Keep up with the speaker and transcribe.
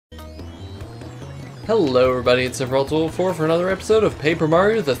Hello everybody, it's Sephiroth4 for another episode of Paper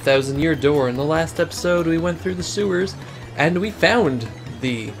Mario The Thousand Year Door. In the last episode we went through the sewers and we found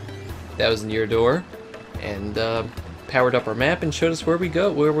the Thousand Year Door and powered up our map and showed us where we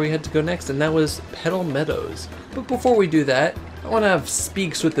had to go next, and that was Petal Meadows. But before we do that, I want to have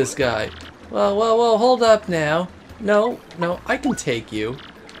speaks with this guy. Well, hold up now. No, I can take you.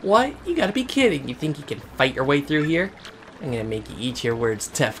 What? You gotta be kidding. You think you can fight your way through here? I'm gonna make you eat your words,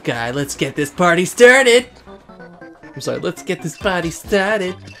 tough guy. Let's get this party started! I'm sorry, let's get this party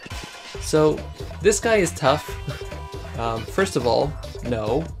started. So, this guy is tough. First of all,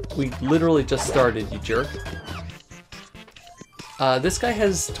 no. We literally just started, you jerk. This guy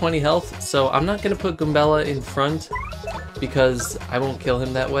has 20 health, so I'm not gonna put Goombella in front because I won't kill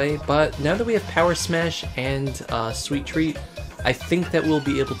him that way. But now that we have Power Smash and Sweet Treat, I think that we'll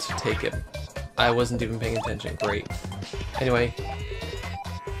be able to take him. I wasn't even paying attention. Great. Anyway.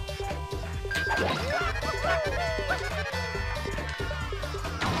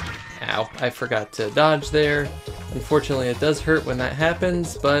 Ow, I forgot to dodge there. Unfortunately, it does hurt when that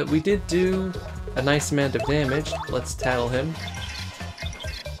happens, but we did do a nice amount of damage. Let's tattle him.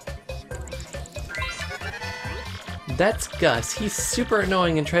 That's Gus. He's super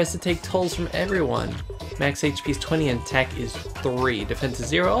annoying and tries to take tolls from everyone. Max HP is 20 and attack is 3. Defense is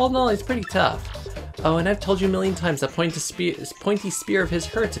 0. Oh no, he's pretty tough. Oh, and I've told you a million times that pointy spear of his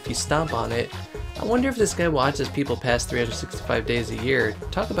hurts if you stomp on it. I wonder if this guy watches people pass 365 days a year.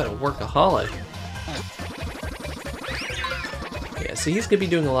 Talk about a workaholic. Yeah, so he's going to be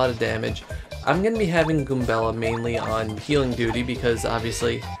doing a lot of damage. I'm going to be having Goombella mainly on healing duty because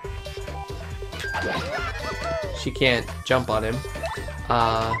obviously she can't jump on him.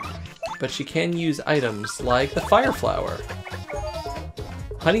 But she can use items like the Fire Flower.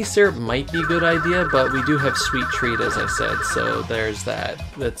 Honey syrup might be a good idea, but we do have Sweet Treat, as I said, so there's that.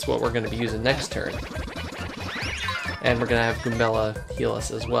 That's what we're going to be using next turn. And we're going to have Goombella heal us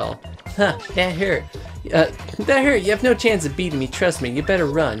as well. Huh, that hurt. That hurt. You have no chance of beating me, trust me. You better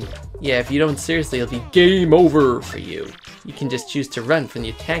run. Yeah, if you don't seriously, it'll be game over for you. You can just choose to run from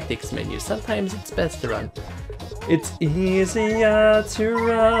your tactics menu. Sometimes it's best to run. It's easier to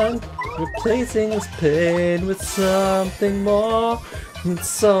run, replacing this pain with something more. It's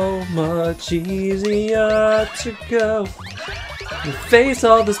so much easier to go and face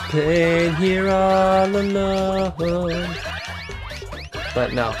all this pain here all alone.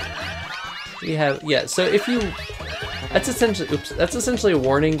 But no, we have, yeah, so if you, that's essentially a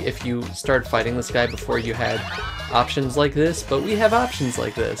warning if you start fighting this guy before you had options like this, but we have options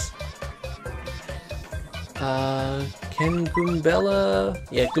like this. Can Goombella?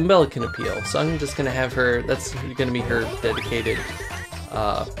 Yeah, Goombella can appeal, so I'm just gonna have her, that's gonna be her dedicated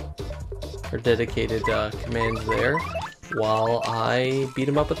command there, while I beat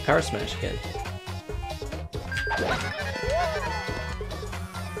him up with Power Smash again.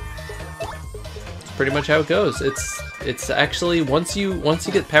 It's pretty much how it goes. It's actually once you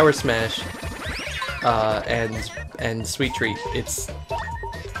get Power Smash and Sweet Treat, it's a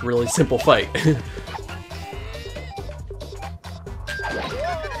really simple fight.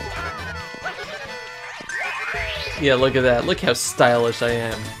 Yeah, look at that. Look how stylish I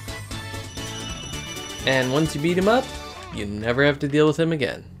am. And once you beat him up, you never have to deal with him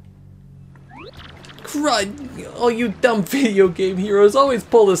again. Crud! Oh, you dumb video game heroes always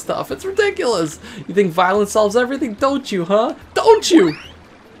pull this stuff. It's ridiculous. You think violence solves everything, don't you, huh? Don't you?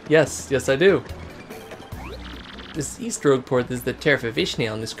 Yes, I do. This East Road port is the Terra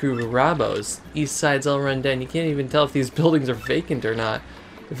Vishnail and this crew of Rabos. East side's all run down. You can't even tell if these buildings are vacant or not.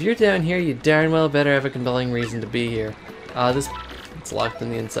 If you're down here, you darn well better have a compelling reason to be here. It's locked on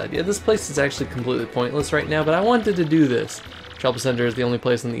the inside. Yeah, this place is actually completely pointless right now, but I wanted to do this. Trouble Center is the only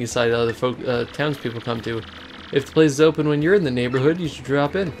place on the east side that other townspeople come to. If the place is open when you're in the neighborhood, you should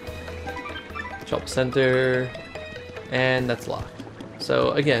drop in. Trouble Center, and that's locked.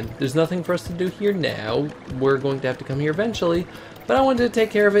 So again, there's nothing for us to do here now. We're going to have to come here eventually, but I wanted to take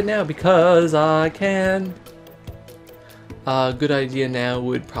care of it now because I can. A good idea now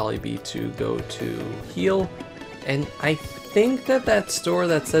would probably be to go to heal, and I think that store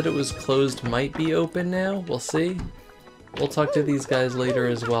that said it was closed might be open now. We'll see. We'll talk to these guys later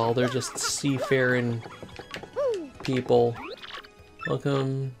as well. They're just seafaring people.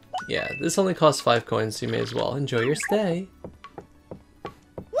 Welcome. Yeah, this only costs 5 coins, so you may as well enjoy your stay.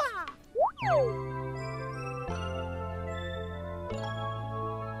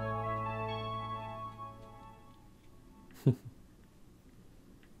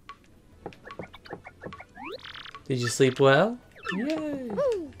 Did you sleep well? Yay!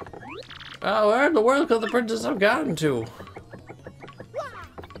 Oh, where in the world could the princess have gotten to?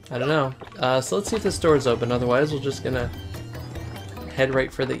 I don't know. So let's see if this door is open. Otherwise, we're just gonna head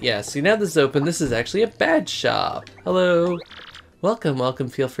right for the... Yeah, see, now this is open. This is actually a badge shop. Hello. Welcome, welcome.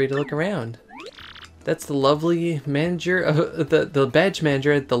 Feel free to look around. That's the lovely manager, the badge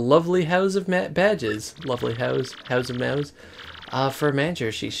manager at the lovely house of badges. Lovely house of mouse. For a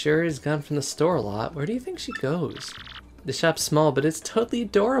manager, she sure is gone from the store a lot. Where do you think she goes? The shop's small, but it's totally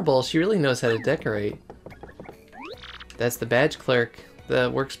adorable. She really knows how to decorate. That's the badge clerk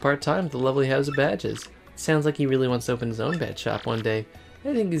that works part-time at the lovely house of badges. Sounds like he really wants to open his own badge shop one day.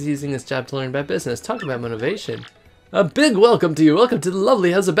 I think he's using this job to learn about business. Talk about motivation. A big welcome to you. Welcome to the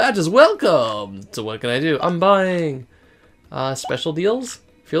lovely house of badges. Welcome! So what can I do? I'm buying special deals.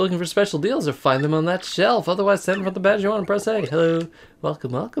 If you're looking for special deals, or find them on that shelf. Otherwise, send for the badge you want and press A. Hello.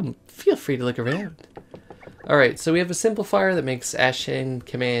 Welcome, welcome. Feel free to look around. Alright, so we have a simplifier that makes Ashen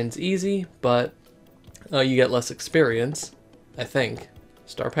commands easy, but you get less experience, I think.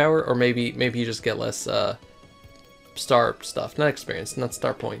 Star power? Or maybe you just get less star stuff. Not experience, not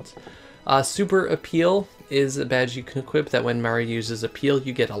star points. Super Appeal is a badge you can equip that when Mario uses Appeal,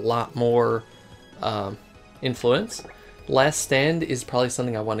 you get a lot more influence. Last Stand is probably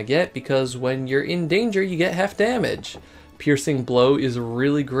something I want to get because when you're in danger, you get half damage. Piercing Blow is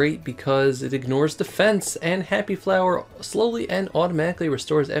really great because it ignores defense, and Happy Flower slowly and automatically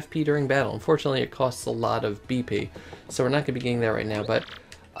restores FP during battle. Unfortunately, it costs a lot of BP, so we're not going to be getting that right now, but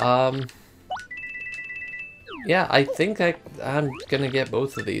yeah, I think I'm going to get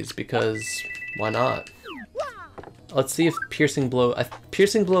both of these because why not? Let's see if Piercing Blow...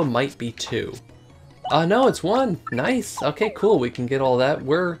 Piercing Blow might be 2. No, it's 1. Nice. Okay, cool. We can get all that.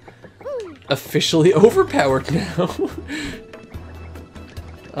 We're officially overpowered now.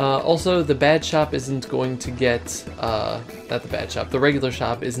 Also, the badge shop isn't going to get... not the badge shop. The regular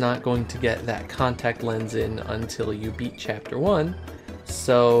shop is not going to get that contact lens in until you beat Chapter 1.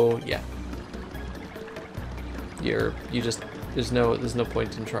 So, yeah. There's no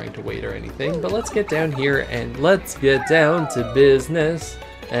point in trying to wait or anything, but let's get down here and let's get down to business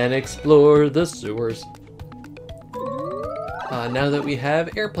and explore the sewers. Now that we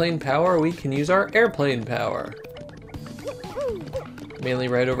have airplane power, we can use our airplane power. Mainly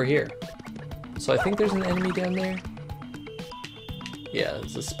right over here. So I think there's an enemy down there. Yeah,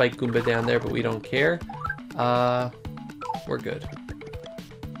 there's a Spike Goomba down there, but we don't care. We're good.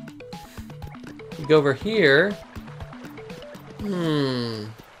 We go over here.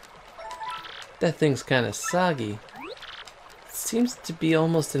 That thing's kind of soggy. It seems to be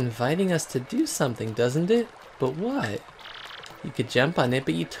almost inviting us to do something, doesn't it? But what? You could jump on it,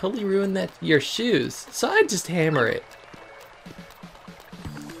 but you totally ruined your shoes. So I'd just hammer it.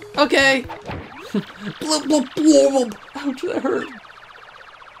 Okay. Bloop, bloop, bloop. Ouch, that hurt.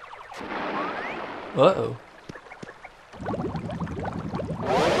 Uh-oh.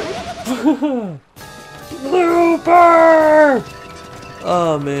 Blooper!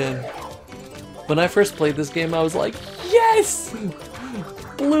 Oh man. When I first played this game, I was like, yes!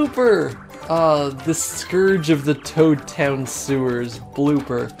 Blooper! The Scourge of the Toad Town Sewers,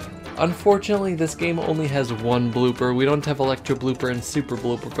 Blooper. Unfortunately, this game only has 1 blooper. We don't have Electro Blooper and Super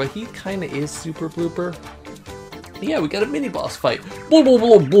Blooper, but he kinda is Super Blooper. Yeah, we got a mini-boss fight. Bloop, bloop,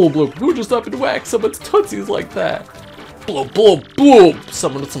 bloop, bloop, bloop. Who just up and whack someone's tootsies like that? Bloop, bloop, bloop.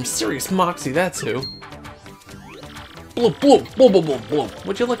 Someone with some serious moxie, that's who. Bloop, bloop, bloop, bloop, bloop, bloop.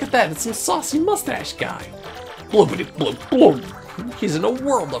 Would you look at that? It's some saucy mustache guy. Bloopity, bloop, bloop. He's in a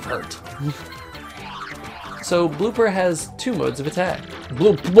world of hurt. So, Blooper has 2 modes of attack.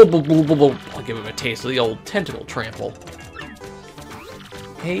 Bloop, bloop, bloop, bloop, bloop, bloop. I'll give him a taste of the old tentacle trample.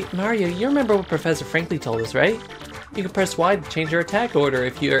 Hey, Mario, you remember what Professor Frankly told us, right? You can press Y to change your attack order.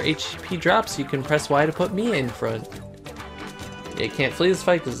 If your HP drops, you can press Y to put me in front. Yeah, you can't flee this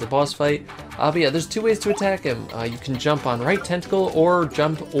fight because it's a boss fight. But yeah, there's 2 ways to attack him. You can jump on right tentacle, or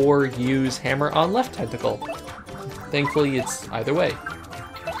jump or use hammer on left tentacle. Thankfully, it's either way.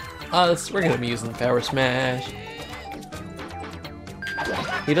 We're gonna be using Power Smash.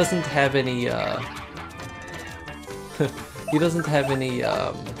 He doesn't have any, he doesn't have any,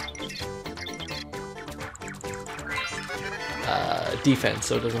 defense,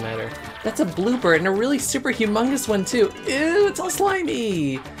 so it doesn't matter. That's a blooper, and a really super humongous one, too. Ew, it's all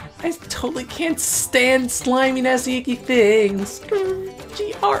slimy! I totally can't stand slimy, nasty, icky things. Gross!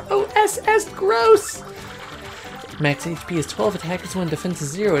 Gross! Max HP is 12, attack is 1, defense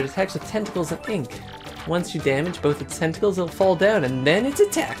is 0. It attacks with tentacles and ink. Once you damage both its tentacles, it'll fall down, and then it's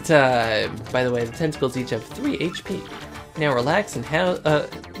attack time! By the way, the tentacles each have 3 HP. Now relax and house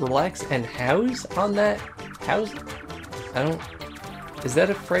on that. House? I don't... Is that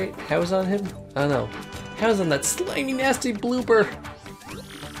a phrase? House on him? I don't know. House on that slimy, nasty blooper!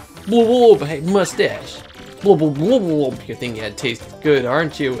 Blub, blub, hey, mustache. Blub, blub, blub, blub. You think you taste good,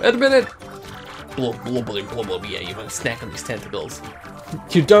 aren't you? Wait a minute. Blub, blub, blub, blub, blub. Yeah, you want to snack on these tentacles.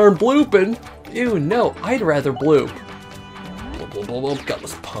 You darn blooping. Ew, no, I'd rather bloop. Blub, blub, blub, blub.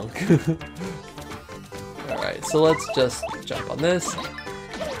 Gutless punk. Alright, so let's just jump on this.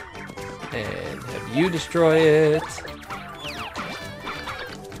 And have you destroy it.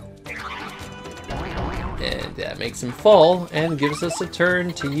 And that makes him fall and gives us a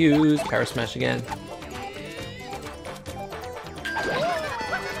turn to use Power Smash again.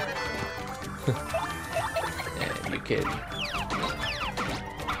 And you kid.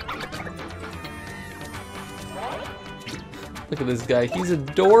 Look at this guy, he's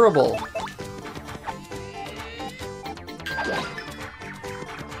adorable.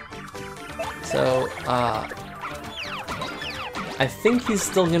 So, I think he's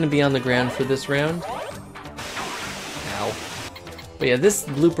still gonna be on the ground for this round. Ow. But yeah, this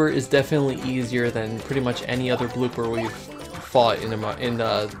blooper is definitely easier than pretty much any other blooper we've fought in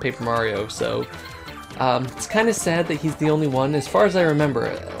Paper Mario, so it's kind of sad that he's the only one. As far as I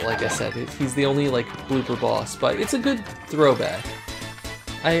remember, like I said, he's the only like blooper boss, but it's a good throwback.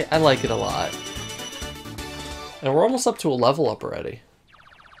 I like it a lot. And we're almost up to a level up already.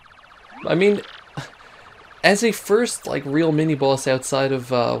 I mean, as a first like real mini boss outside of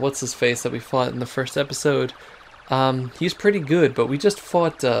what's his face that we fought in the first episode, he's pretty good. But we just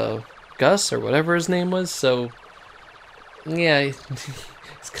fought Gus or whatever his name was, so yeah,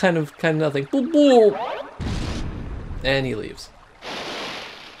 it's kind of nothing. And he leaves.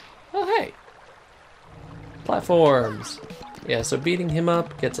 Oh hey, platforms. Yeah, so beating him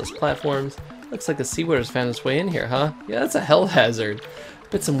up gets us platforms. Looks like the seawater's found its way in here, huh? Yeah, that's a hell hazard.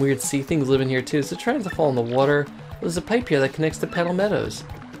 Bet some weird sea things live in here too, so try not to fall in the water. There's a pipe here that connects to Petal Meadows.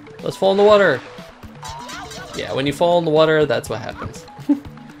 Let's fall in the water! Yeah, when you fall in the water, that's what happens.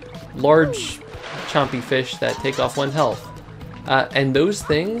 Large, chompy fish that take off 1 health. And those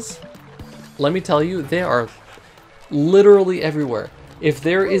things, let me tell you, they are literally everywhere. If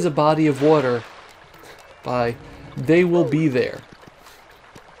there is a body of water, they will be there.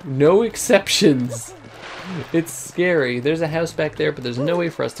 No exceptions. It's scary. There's a house back there, but there's no way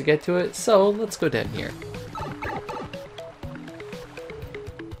for us to get to it, so let's go down here.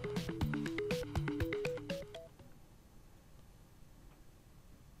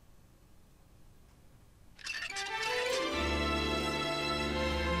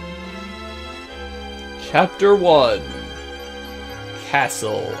 Chapter 1: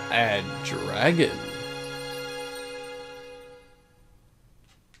 Castle and Dragon.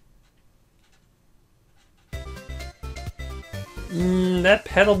 That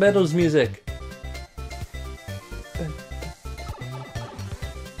Petal Meadows music.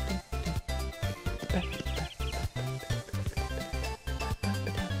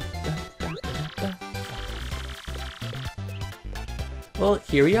 Well,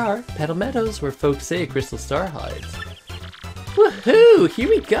 here we are, Petal Meadows, where folks say a crystal star hides. Woohoo! Here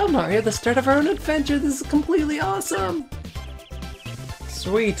we go, Mario, the start of our own adventure. This is completely awesome.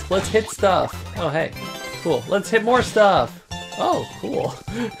 Sweet, let's hit stuff. Oh, hey, cool. Let's hit more stuff. Oh, cool.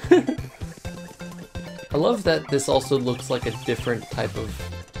 I love that this also looks like a different type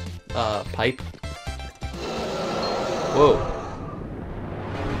of pipe. Whoa.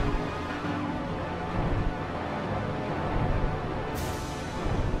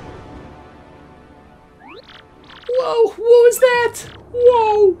 Whoa, what was that?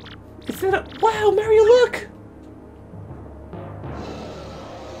 Whoa! Is that a... Wow, Mario, look!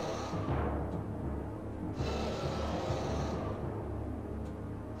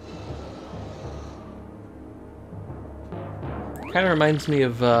 Kind of reminds me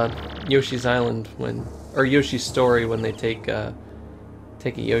of Yoshi's Island or Yoshi's Story when they take a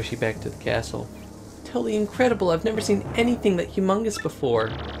Yoshi back to the castle. Totally incredible. I've never seen anything that humongous before.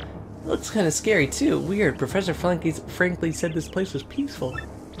 It looks kind of scary too. Weird. Professor frankly said this place was peaceful.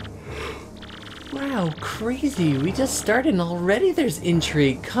 Wow, crazy. We just started and already there's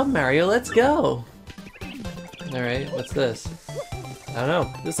intrigue. Come, Mario, let's go. Alright, what's this? I don't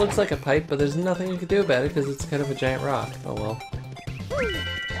know. This looks like a pipe, but there's nothing you can do about it because it's kind of a giant rock. Oh well.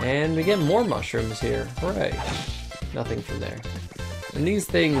 And we get more mushrooms here. Hooray. Nothing from there. And these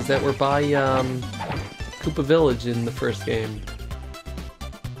things that were by Koopa Village in the first game.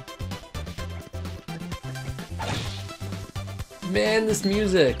 Man, this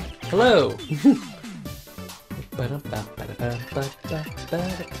music. Hello.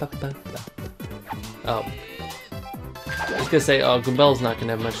 Oh. I was gonna say, oh, Goombell's not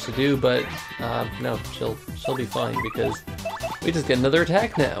gonna have much to do, but no, she'll be fine because we just get another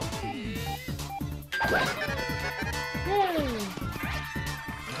attack now.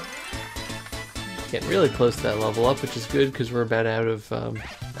 Getting really close to that level up, which is good because we're about out of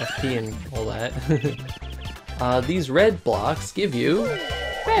FP and all that. These red blocks give you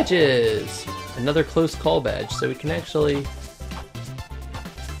badges! Another close call badge, so we can actually...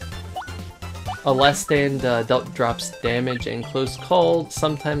 A less than drops damage, and close call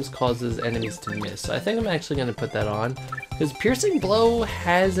sometimes causes enemies to miss. So I think I'm actually going to put that on. Because piercing blow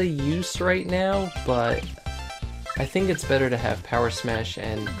has a use right now, but I think it's better to have power smash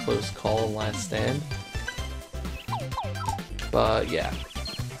and close call and last stand. But yeah.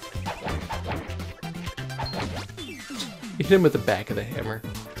 Hit him with the back of the hammer.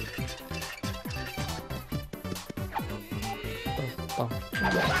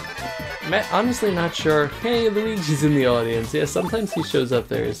 I'm honestly not sure. Hey, Luigi's in the audience. Yeah, sometimes he shows up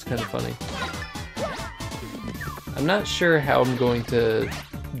there. It's kind of funny. I'm not sure how I'm going to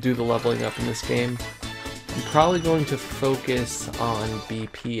do the leveling up in this game. I'm probably going to focus on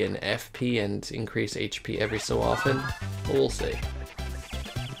BP and FP and increase HP every so often. But we'll see.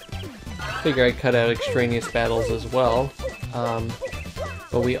 Figure I'd cut out extraneous battles as well.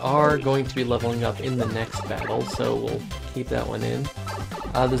 But we are going to be leveling up in the next battle, so we'll keep that one in.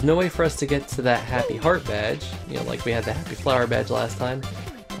 There's no way for us to get to that Happy Heart badge, you know, like we had the Happy Flower badge last time.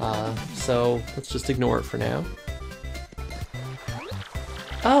 So let's just ignore it for now.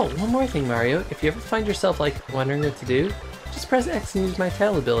 Oh, one more thing, Mario. If you ever find yourself, like, wondering what to do, just press X and use my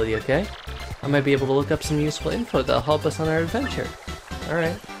tail ability, okay? I might be able to look up some useful info that'll help us on our adventure.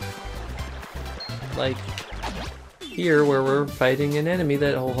 Alright. Like, here, where we're fighting an enemy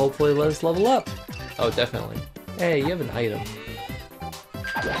that will hopefully let us level up. Oh, definitely. Hey, you have an item.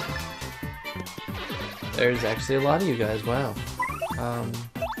 There's actually a lot of you guys, wow. No,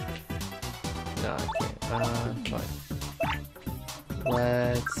 I can't. Fine.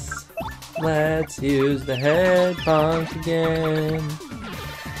 Let's use the head bonk again.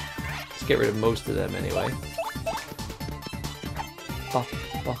 Let's get rid of most of them anyway. Oh,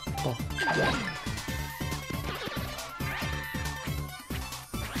 oh, oh. Yeah.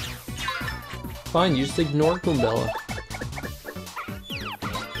 Fine, you just ignore Goombella.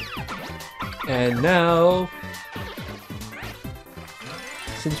 And now,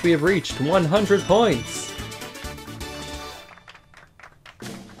 since we have reached 100 points,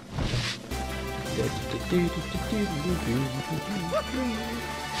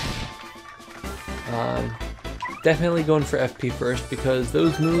 definitely going for FP first because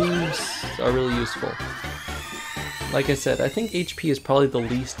those moves are really useful. Like I said, I think HP is probably the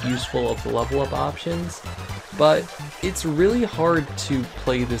least useful of the level up options, but it's really hard to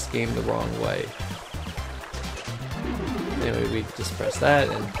play this game the wrong way. Anyway, we just press that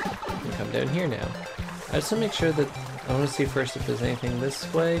and we come down here now. I just want to make sure that I want to see first if there's anything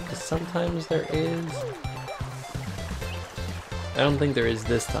this way, because sometimes there is. I don't think there is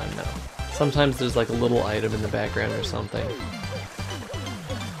this time, no. Sometimes there's like a little item in the background or something.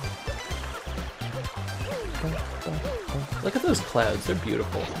 Look at those clouds, they're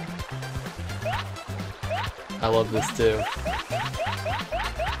beautiful. I love this too.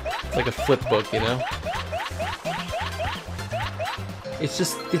 It's like a flip book, you know?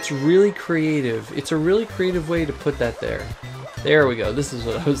 It's really creative. It's a really creative way to put that there. There we go, this is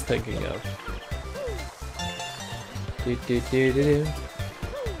what I was thinking of.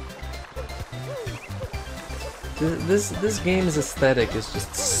 This game's aesthetic is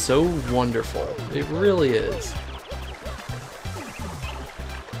just so wonderful. It really is.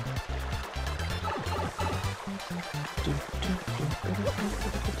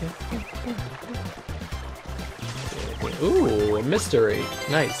 Ooh, a mystery.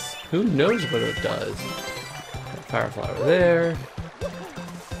 Nice. Who knows what it does? Fire flower there.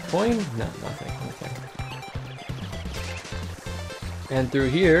 Coin? No, nothing. Okay. And through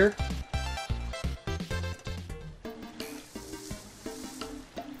here.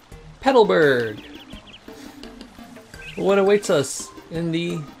 Petalburg! What awaits us in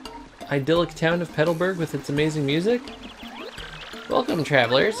the idyllic town of Petalburg with its amazing music? Welcome,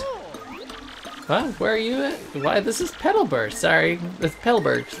 travelers. Huh? Where are you at? Why, this is Petalburg. Sorry, it's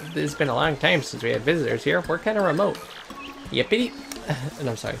Petalburg. It's been a long time since we had visitors here. We're kind of remote. Yippity. And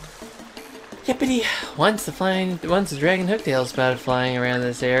I'm sorry. Yippity. Once the dragon hooktail spotted flying around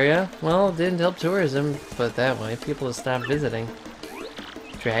this area, well, it didn't help tourism, but that way people have stopped visiting.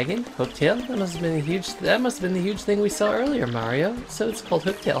 Dragon? Hooktail? That must have been the huge thing we saw earlier, Mario. So it's called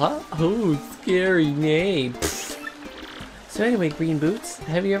Hooktail, huh? Oh, scary name. So anyway, Green Boots,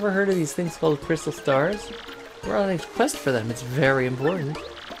 have you ever heard of these things called crystal stars? We're on a quest for them. It's very important.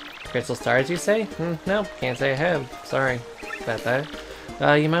 Crystal stars, you say? No, can't say I have. Sorry about that.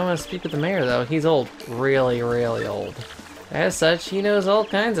 You might want to speak with the mayor, though. He's old. Really, really old. As such, he knows all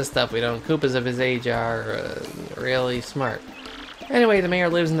kinds of stuff we don't. Koopas of his age are really smart. Anyway, the mayor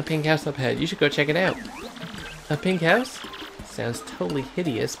lives in the pink house up ahead. You should go check it out. A pink house? Sounds totally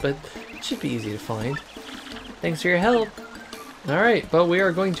hideous, but it should be easy to find. Thanks for your help. Alright, but we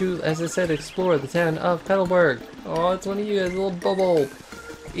are going to, as I said, explore the town of Petalburg. Oh, it's one of you guys, a little bubble.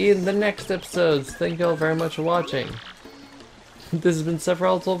 In the next episodes. Thank you all very much for watching. This has been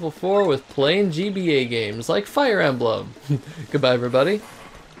Sephiroth Level 4 with playing GBA games like Fire Emblem. Goodbye, everybody.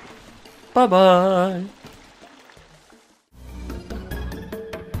 Bye-bye.